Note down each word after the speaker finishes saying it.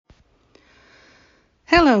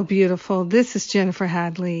Hello, beautiful. This is Jennifer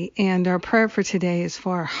Hadley, and our prayer for today is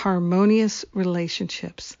for harmonious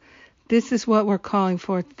relationships. This is what we're calling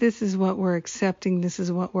for. This is what we're accepting. This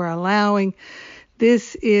is what we're allowing.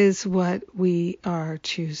 This is what we are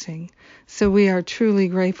choosing. So we are truly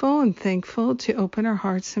grateful and thankful to open our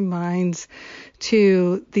hearts and minds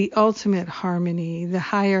to the ultimate harmony, the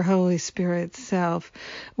higher Holy Spirit self.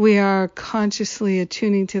 We are consciously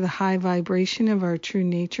attuning to the high vibration of our true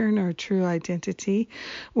nature and our true identity.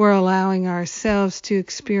 We're allowing ourselves to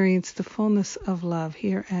experience the fullness of love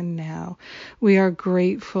here and now. We are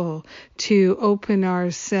grateful to open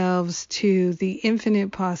ourselves to the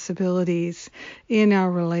infinite possibilities in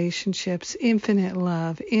our relationships, infinite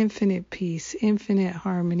love, infinite peace, infinite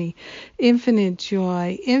harmony, infinite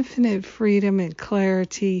joy, infinite freedom and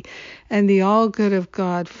clarity, and the all good of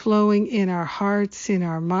God flowing in our hearts, in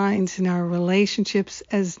our minds, in our relationships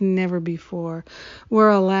as never before. We're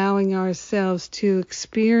allowing ourselves to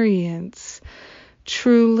experience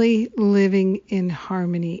truly living in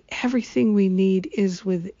harmony. Everything we need is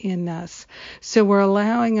within us. So we're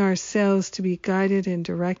allowing ourselves to be guided and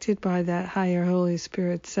directed by that higher Holy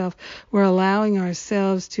Spirit self. We're allowing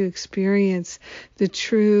ourselves to experience the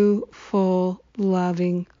true, full,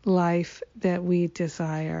 loving life that we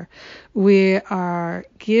desire. We are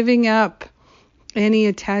giving up any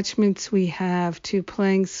attachments we have to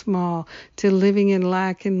playing small, to living in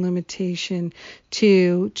lack and limitation,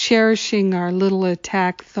 to cherishing our little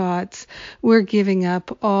attack thoughts. We're giving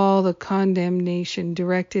up all the condemnation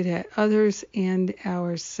directed at others and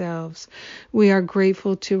ourselves. We are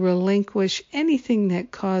grateful to relinquish anything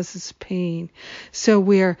that causes pain. So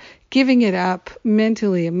we're giving it up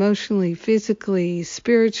mentally, emotionally, physically,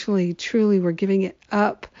 spiritually. Truly, we're giving it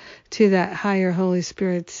up to that higher Holy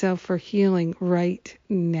Spirit self for healing right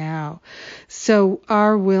now. So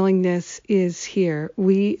our willingness is here.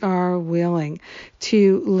 We are willing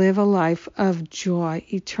to live a life of joy.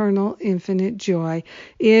 Eternal, infinite joy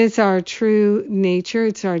is our true nature.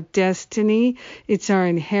 It's our destiny. It's our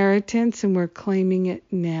inheritance, and we're claiming it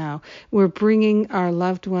now. We're bringing our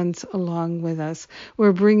loved ones along with us.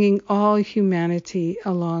 We're bringing all humanity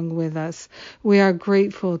along with us. We are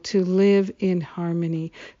grateful to live in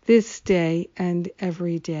harmony this day and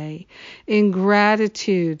every day. In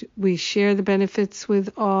gratitude, we share the benefits with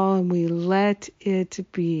all and we let it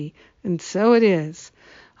be. And so it is.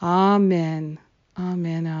 Amen.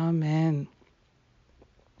 Amen. Amen.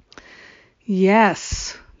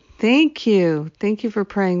 Yes. Thank you. Thank you for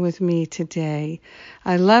praying with me today.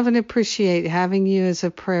 I love and appreciate having you as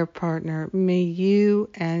a prayer partner. May you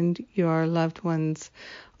and your loved ones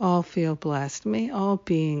all feel blessed. May all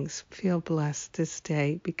beings feel blessed this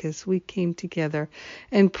day because we came together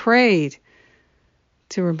and prayed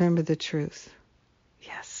to remember the truth.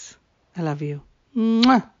 Yes. I love you.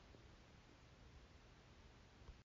 Mwah.